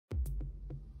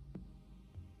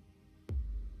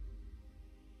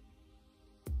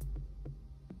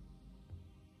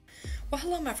Well,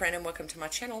 hello my friend and welcome to my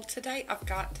channel. Today I've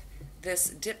got this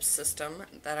dip system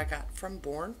that I got from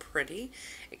Born Pretty.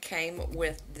 It came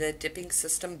with the dipping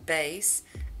system base,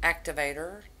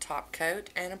 activator, top coat,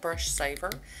 and a brush saver.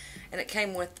 And it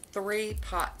came with 3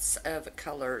 pots of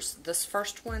colors. This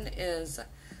first one is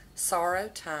Sorrow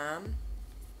Time.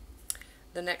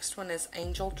 The next one is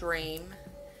Angel Dream.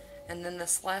 And then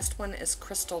this last one is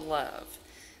Crystal Love.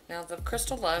 Now the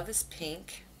Crystal Love is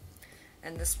pink.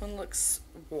 And this one looks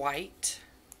white,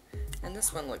 and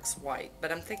this one looks white,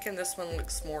 but I'm thinking this one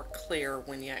looks more clear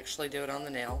when you actually do it on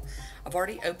the nail. I've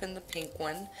already opened the pink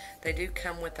one. They do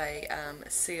come with a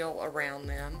seal around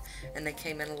them, and they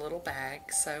came in a little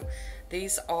bag. So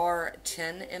these are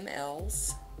 10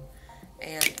 mLs,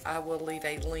 and I will leave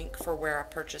a link for where I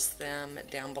purchased them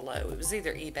down below. It was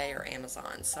either eBay or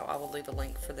Amazon, so I will leave a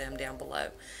link for them down below.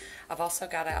 I've also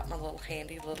got out my little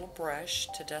handy little brush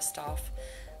to dust off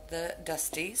the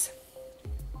dusties.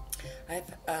 I've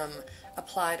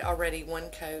applied already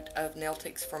 1 coat of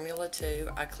Nailtiques Formula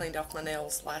 2. I cleaned off my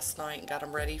nails last night and got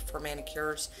them ready for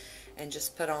manicures and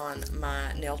just put on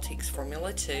my Nailtiques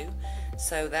Formula 2.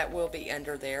 So that will be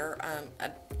under there.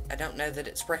 I don't know that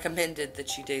it's recommended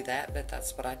that you do that, but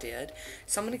that's what I did.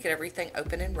 So I'm going to get everything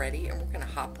open and ready, and we're going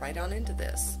to hop right on into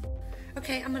this.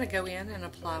 Okay, I'm going to go in and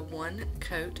apply 1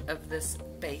 coat of this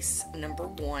base number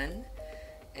 1.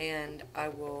 And I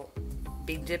will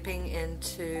be dipping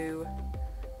into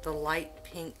the light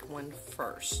pink one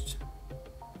first.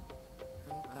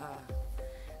 I'm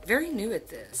very new at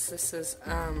this. This is,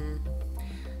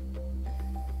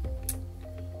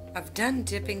 I've done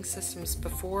dipping systems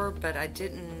before, but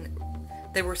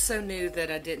they were so new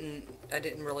that I didn't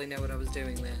really know what I was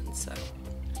doing then. So,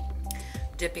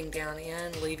 dipping down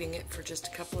in, leaving it for just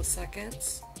a couple of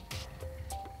seconds,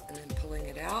 and then pulling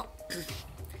it out.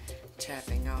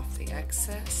 Tapping off the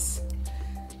excess,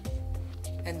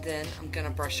 and then I'm going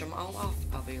to brush them all off.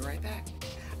 I'll be right back.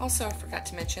 Also, I forgot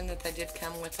to mention that they did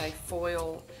come with a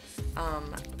foil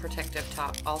protective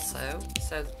top also,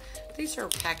 so these are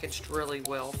packaged really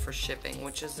well for shipping,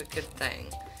 which is a good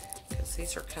thing because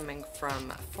these are coming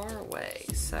from far away.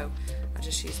 So I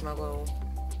just use my little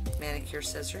manicure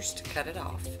scissors to cut it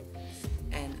off,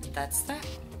 and that's that.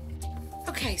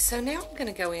 Okay, so now I'm going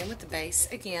to go in with the base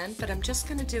again, but I'm just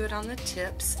going to do it on the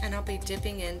tips, and I'll be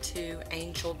dipping into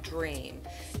Angel Dream.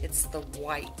 It's the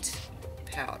white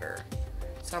powder.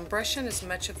 So I'm brushing as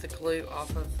much of the glue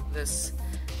off of this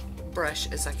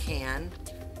brush as I can,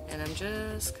 and I'm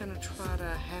just going to try to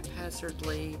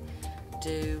haphazardly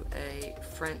do a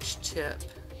French tip.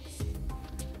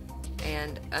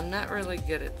 And I'm not really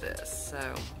good at this,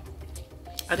 so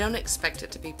I don't expect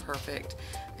it to be perfect,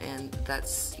 and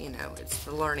that's, you know, it's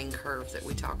the learning curve that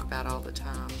we talk about all the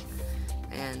time,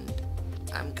 and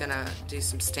I'm gonna do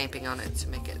some stamping on it to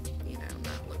make it, you know,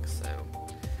 not look so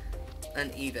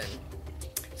uneven.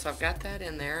 So I've got that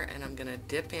in there, and I'm gonna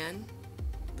dip in,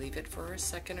 leave it for a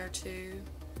second or two,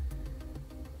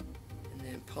 and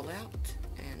then pull out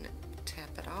and tap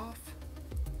it off,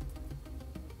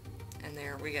 and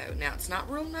there we go. Now it's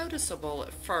not real noticeable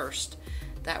at first.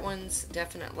 That one's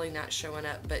definitely not showing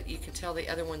up, but you can tell the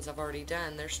other ones I've already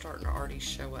done, they're starting to already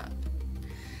show up.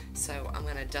 So I'm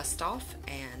going to dust off,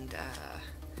 and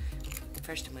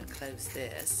first I'm going to close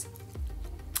this,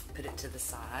 put it to the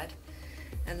side,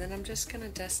 and then I'm just going to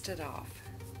dust it off.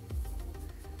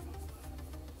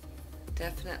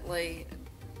 Definitely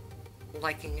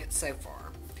liking it so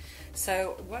far.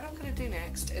 So what I'm going to do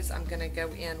next is I'm going to go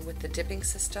in with the dipping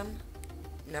system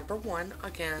number 1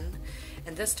 again,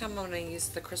 and this time I'm going to use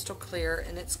the crystal clear,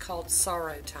 and it's called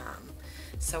Sorrow Time.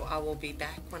 So I will be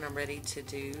back when I'm ready to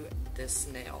do this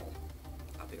nail.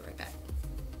 I'll be right back.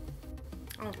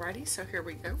 Alrighty, so here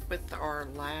we go with our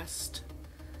last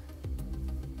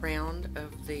round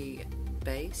of the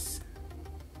base,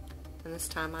 and this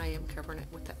time I am covering it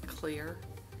with that clear.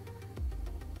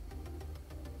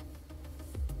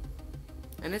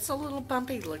 And it's a little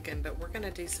bumpy looking, but we're going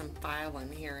to do some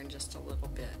filing here in just a little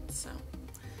bit, so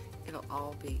it'll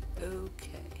all be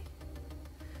okay.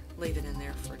 Leave it in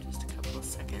there for just a couple of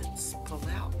seconds. Pull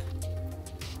out.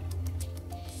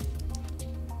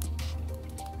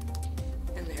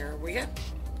 And there we go.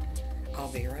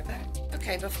 I'll be right back.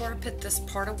 Okay, before I put this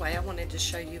part away, I wanted to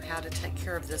show you how to take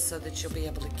care of this so that you'll be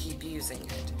able to keep using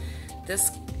it. This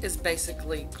is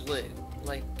basically glue,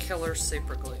 like killer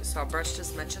super glue. So I brushed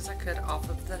as much as I could off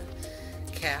of the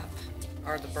cap,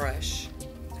 or the brush,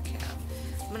 the cap.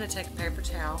 I'm going to take a paper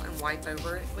towel and wipe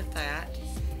over it with that,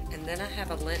 and then I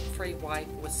have a lint-free wipe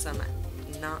with some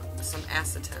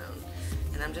acetone,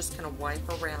 and I'm just going to wipe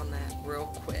around that real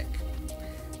quick.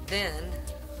 Then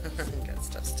Got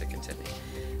stuff sticking to me.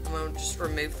 I'm going to just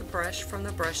remove the brush from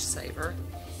the brush saver.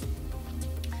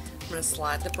 I'm going to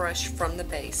slide the brush from the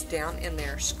base down in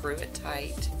there, screw it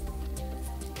tight,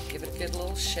 give it a good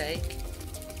little shake,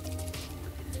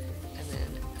 and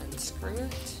then unscrew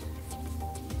it.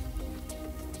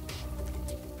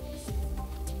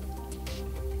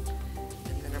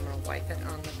 And then I'm going to wipe it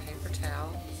on the paper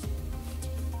towel,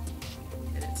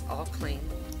 and it's all clean.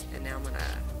 And now I'm going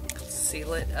to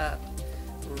seal it up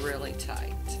really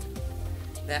tight.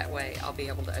 That way I'll be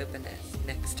able to open it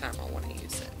next time I want to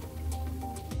use it.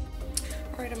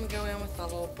 Alright, I'm going to go in with my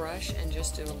little brush and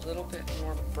just do a little bit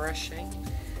more brushing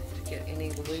to get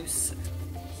any loose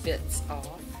bits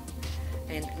off.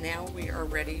 And now we are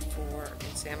ready for,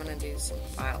 I'm going to do some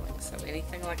filing, so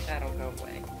anything like that will go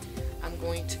away. I'm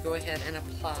going to go ahead and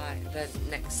apply the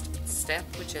next step,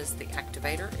 which is the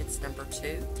activator. It's number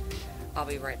 2. I'll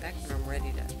be right back when I'm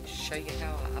ready to show you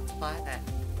how I apply that.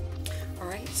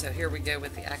 Alright, so here we go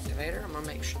with the activator. I'm going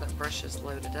to make sure that brush is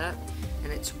loaded up,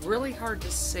 and it's really hard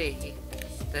to see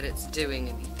that it's doing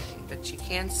anything, but you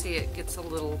can see it gets a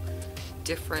little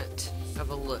different of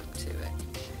a look to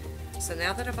it. So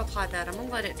now that I've applied that, I'm going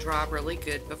to let it dry really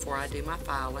good before I do my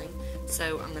filing.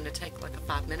 So I'm going to take like a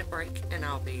 5-minute break, and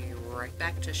I'll be right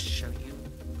back to show you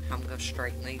how I'm going to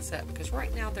straighten these up, because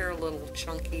right now they're a little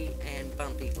chunky and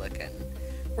bumpy looking.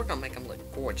 We're going to make them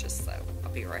look gorgeous though.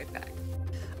 I'll be right back.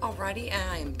 Alrighty,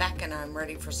 I am back and I'm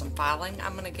ready for some filing.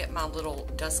 I'm going to get my little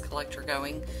dust collector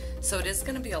going. So it is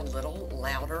going to be a little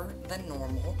louder than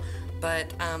normal,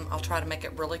 but I'll try to make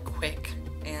it really quick.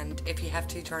 And if you have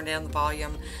to, turn down the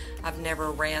volume. I've never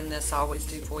ran this, I always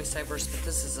do voiceovers, but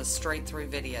this is a straight through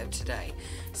video today.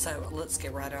 So let's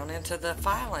get right on into the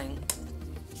filing.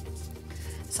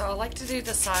 So I like to do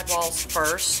the sidewalls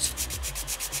first.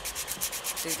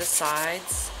 Do the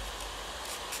sides.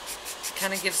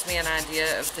 Kind of gives me an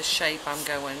idea of the shape I'm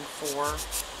going for.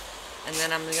 And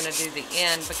then I'm going to do the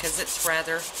end because it's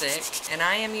rather thick. And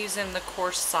I am using the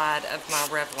coarse side of my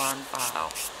Revlon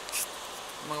file.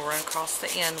 I'm going to run across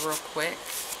the end real quick.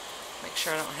 Make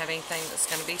sure I don't have anything that's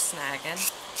going to be snagging.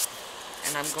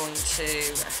 And I'm going to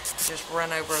just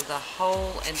run over the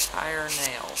whole entire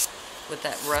nail with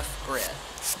that rough grit.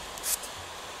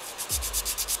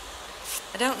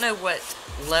 I don't know what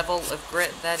level of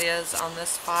grit that is on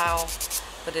this file,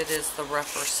 but it is the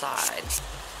rougher side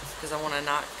because I want to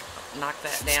knock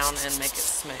that down and make it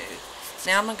smooth.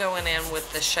 Now I'm going in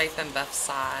with the shape and buff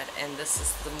side, and this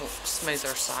is the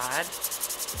smoother side.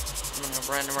 I'm going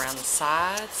to run around the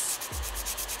sides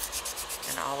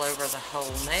and all over the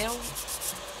whole nail.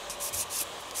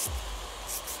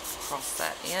 Across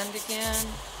that end again.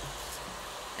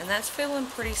 And that's feeling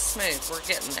pretty smooth. We're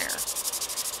getting there.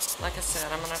 Like I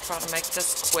said, I'm going to try to make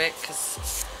this quick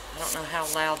because I don't know how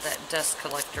loud that dust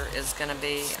collector is going to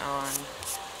be on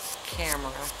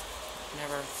camera.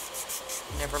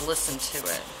 Never listened to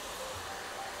it.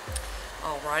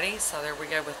 Alrighty, so there we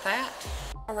go with that.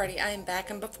 Alrighty, I am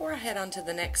back, and before I head on to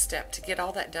the next step to get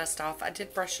all that dust off, I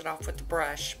did brush it off with the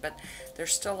brush, but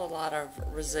there's still a lot of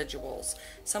residuals.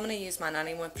 So I'm going to use my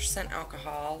 91%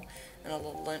 alcohol and a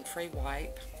little lint-free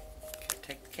wipe.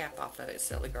 Take the cap off of it,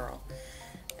 silly girl.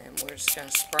 And we're just going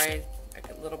to spray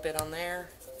a little bit on there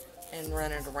and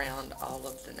run it around all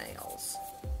of the nails.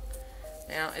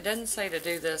 Now, it doesn't say to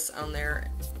do this on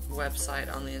their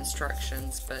website on the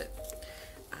instructions, but,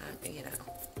 you know,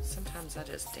 sometimes I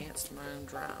just dance to my own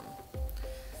drum.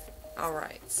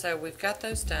 Alright, so we've got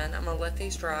those done. I'm going to let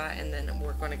these dry, and then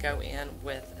we're going to go in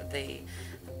with the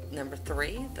number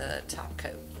 3, the top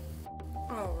coat.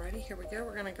 Alrighty, here we go.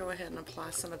 We're going to go ahead and apply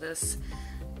some of this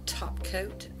top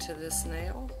coat to this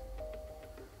nail.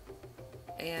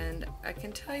 And I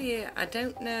can tell you, I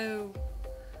don't know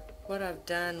what I've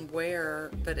done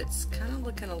where, but it's kind of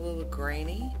looking a little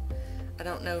grainy. I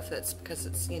don't know if it's because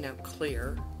it's, you know,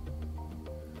 clear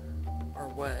or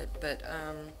what, but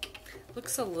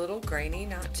looks a little grainy,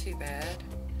 not too bad.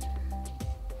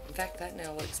 In fact, that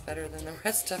nail looks better than the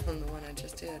rest of them, the one I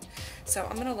just did. So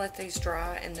I'm going to let these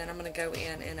dry, and then I'm going to go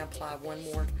in and apply one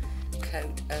more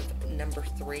coat of number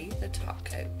 3, the top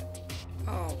coat.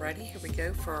 Alrighty, here we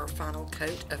go for our final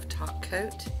coat of top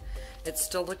coat. It's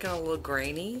still looking a little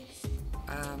grainy.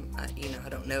 I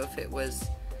don't know if it was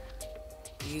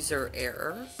user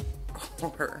error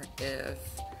or if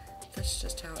that's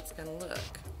just how it's going to look.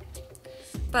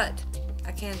 But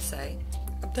I can say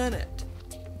I've done it.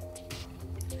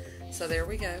 So there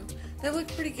we go. They look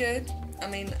pretty good. I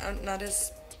mean, not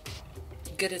as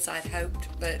good as I'd hoped,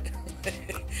 but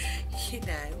you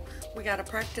know, We got to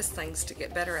practice things to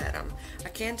get better at them. I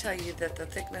can tell you that the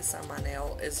thickness on my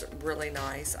nail is really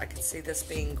nice. I can see this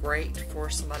being great for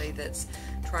somebody that's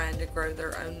trying to grow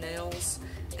their own nails,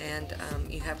 and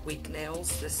you have weak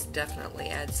nails. This definitely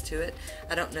adds to it.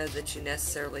 I don't know that you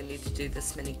necessarily need to do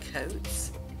this many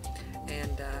coats,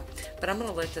 and but I'm going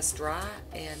to let this dry,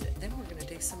 and then we're going to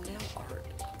do some nail art.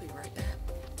 I'll be right back.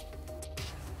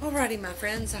 Alrighty, my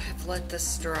friends, I have let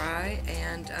this dry,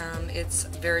 and it's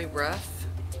very rough,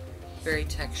 very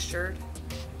textured,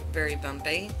 very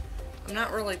bumpy. I'm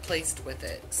not really pleased with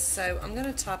it, so I'm going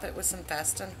to top it with some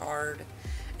Fast and Hard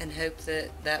and hope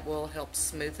that that will help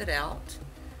smooth it out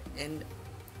and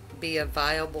be a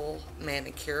viable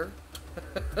manicure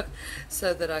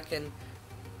so that I can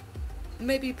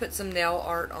maybe put some nail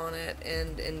art on it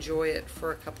and enjoy it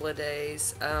for a couple of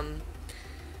days.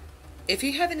 If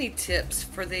you have any tips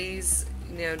for these,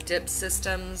 dip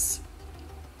systems,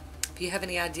 if you have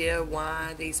any idea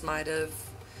why these might have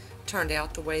turned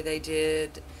out the way they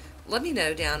did, let me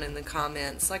know down in the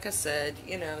comments. Like I said,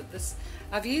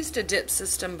 I've used a dip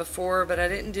system before, but I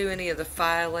didn't do any of the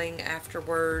filing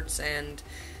afterwards, and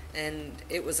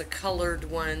it was a colored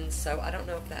one, so I don't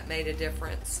know if that made a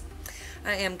difference.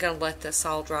 I am going to let this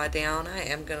all dry down. I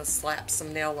am going to slap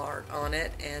some nail art on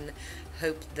it and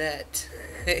hope that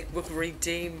it will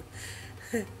redeem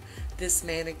this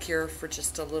manicure for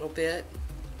just a little bit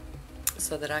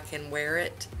so that I can wear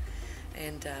it.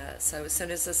 And so as soon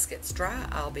as this gets dry,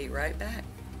 I'll be right back.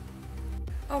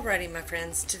 Alrighty, my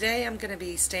friends, today I'm going to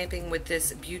be stamping with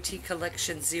this Beauty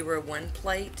Collection 01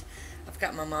 plate. I've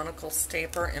got my monocle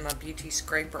stamper and my beauty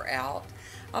scraper out.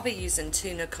 I'll be using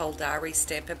two Nicole Diary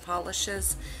stamping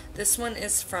polishes. This one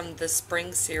is from the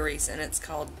Spring series, and it's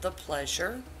called The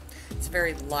Pleasure. It's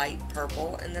very light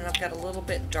purple, and then I've got a little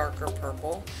bit darker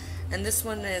purple, and this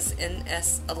one is in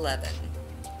S11.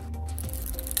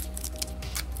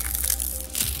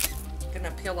 I'm going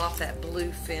to peel off that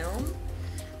blue film,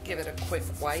 give it a quick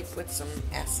wipe with some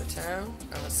acetone.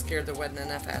 I was scared there wasn't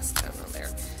enough acetone on there,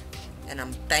 and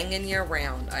I'm banging you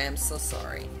around. I am so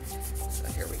sorry. So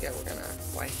here we go. We're going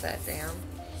to wipe that down,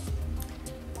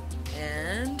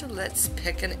 and let's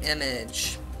pick an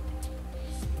image.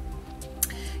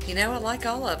 I like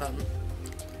all of them.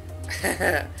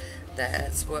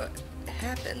 That's what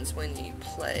happens when you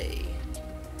play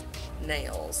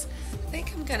nails. I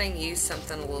think I'm going to use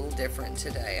something a little different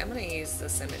today. I'm going to use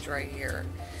this image right here.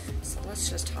 So let's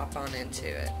just hop on into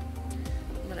it.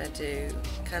 I'm going to do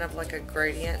kind of like a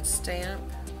gradient stamp.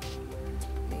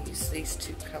 Use these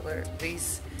two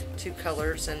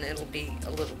colors, and it'll be a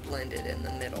little blended in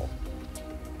the middle.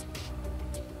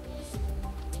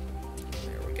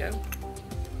 There we go.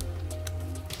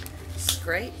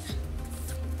 Scrape,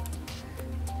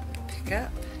 pick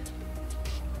up.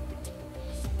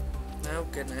 Oh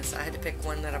goodness, I had to pick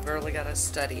one that I've really got to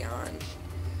study on.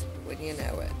 Wouldn't you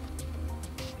know it?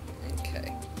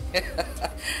 Okay.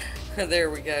 There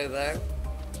we go though.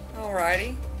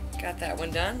 Alrighty, got that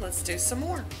one done. Let's do some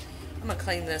more. I'm going to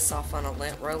clean this off on a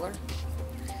lint roller,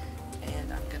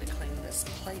 and I'm going to clean this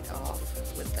plate off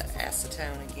with the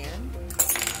acetone again.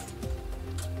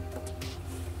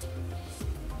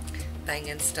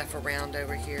 Banging stuff around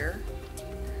over here. So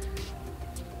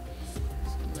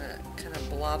I'm going to kind of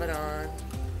blob it on.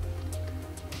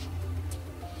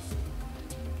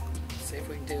 See if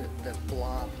we can do it the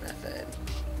blob method.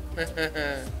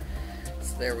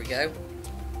 So there we go.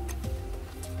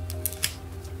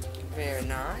 Very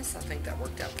nice. I think that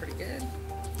worked out pretty good.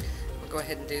 We'll go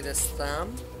ahead and do this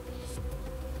thumb.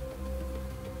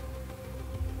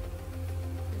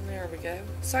 There we go.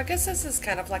 So I guess this is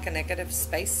kind of like a negative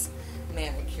space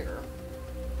manicure.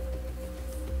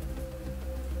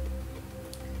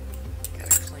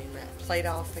 Gotta clean that plate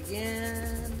off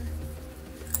again.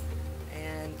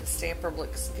 And the stamper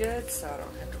looks good, so I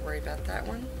don't have to worry about that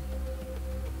one.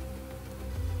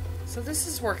 So this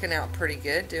is working out pretty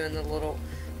good, doing the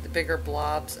bigger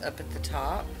blobs up at the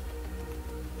top.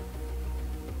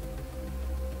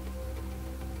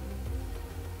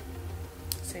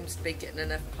 Seems to be getting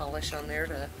enough polish on there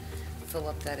to fill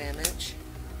up that image.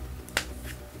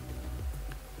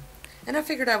 And I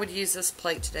figured I would use this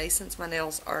plate today since my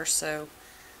nails are so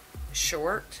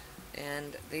short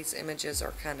and these images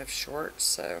are kind of short,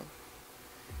 so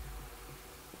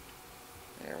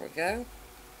there we go.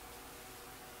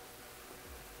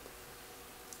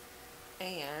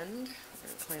 And I'm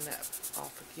going to clean that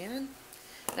off again.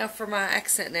 Now for my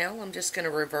accent nail, I'm just going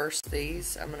to reverse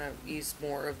these. I'm going to use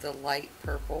more of the light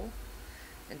purple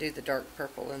and do the dark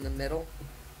purple in the middle,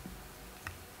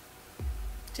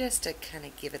 just to kind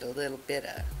of give it a little bit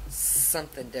of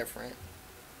something different.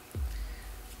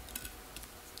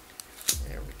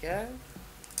 There we go.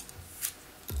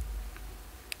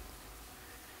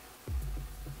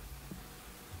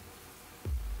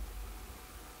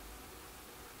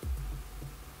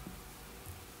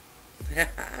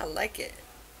 I like it.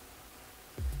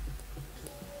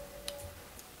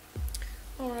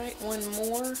 Alright, one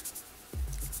more.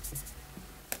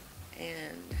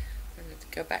 And I'm going to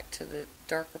go back to the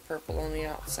darker purple on the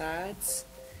outsides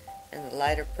and the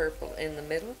lighter purple in the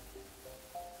middle.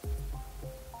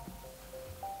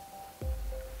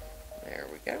 There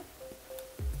we go.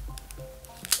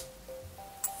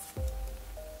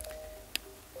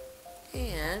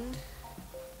 And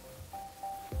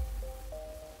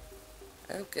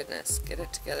oh goodness, get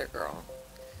it together, girl.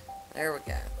 There we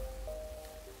go.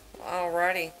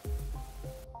 Alrighty.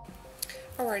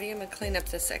 Alrighty, I'm going to clean up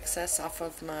this excess off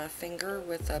of my finger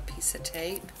with a piece of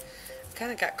tape.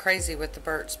 Kind of got crazy with the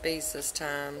Burt's Bees this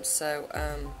time, so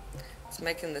it's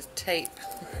making the tape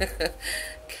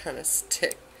kind of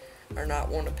stick or not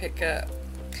want to pick up.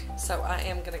 So I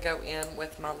am going to go in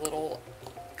with my little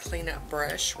cleanup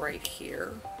brush right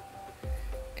here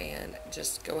and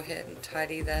just go ahead and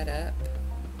tidy that up.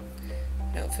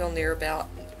 Don't feel near about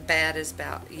bad as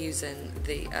about using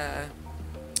the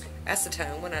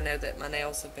acetone when I know that my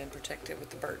nails have been protected with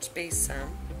the Burt's Bees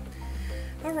some.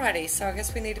 Alrighty, so I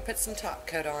guess we need to put some top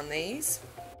coat on these.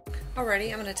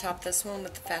 Alrighty, I'm going to top this one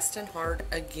with the Fast and Hard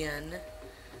again.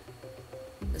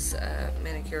 This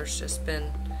manicure's just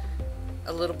been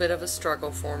a little bit of a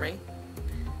struggle for me.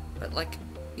 But like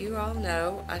you all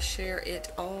know, I share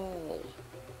it all.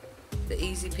 The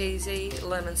easy peasy,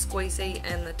 lemon squeezy,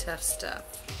 and the tough stuff.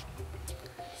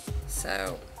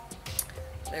 So,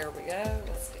 there we go.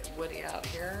 Let's get Woody out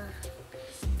here.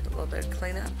 Do a little bit of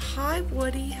cleanup. Hi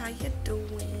Woody, how you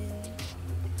doing?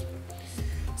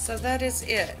 So that is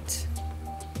it.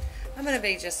 I'm going to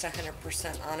be just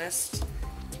 100% honest.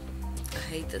 I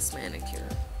hate this manicure.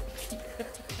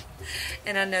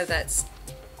 And I know that's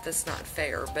not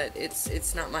fair, but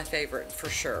it's not my favorite for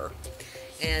sure.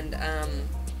 And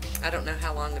I don't know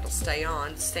how long it'll stay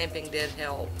on. Stamping did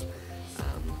help,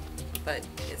 but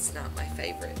it's not my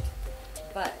favorite.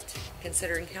 But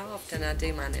considering how often I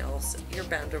do my nails, you're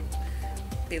bound to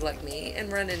be like me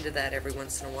and run into that every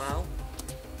once in a while.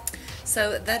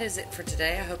 So that is it for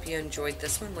today. I hope you enjoyed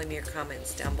this one. Leave me your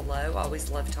comments down below. I always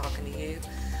love talking to you.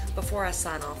 Before I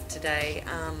sign off today,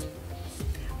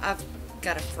 I've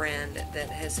got a friend that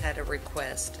has had a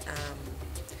request.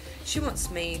 She wants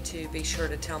me to be sure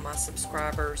to tell my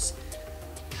subscribers,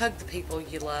 hug the people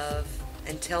you love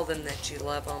and tell them that you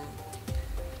love them.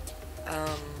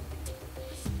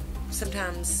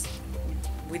 Sometimes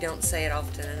we don't say it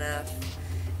often enough,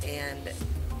 and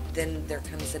then there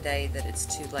comes a day that it's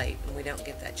too late and we don't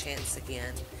get that chance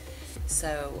again.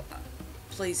 So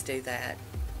please do that.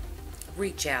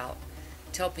 Reach out.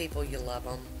 Tell people you love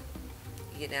them.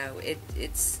 You know,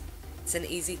 it's an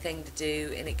easy thing to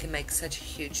do, and it can make such a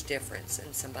huge difference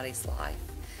in somebody's life.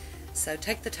 So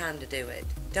take the time to do it.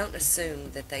 Don't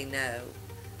assume that they know.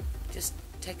 Just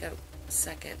take a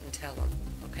second and tell them,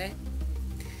 okay?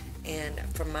 And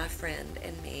from my friend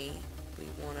and me, we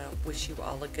want to wish you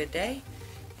all a good day.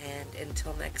 And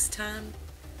until next time,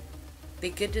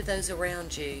 be good to those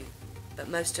around you, but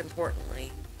most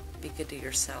importantly, be good to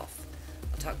yourself.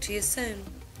 I'll talk to you soon.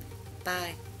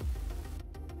 Bye.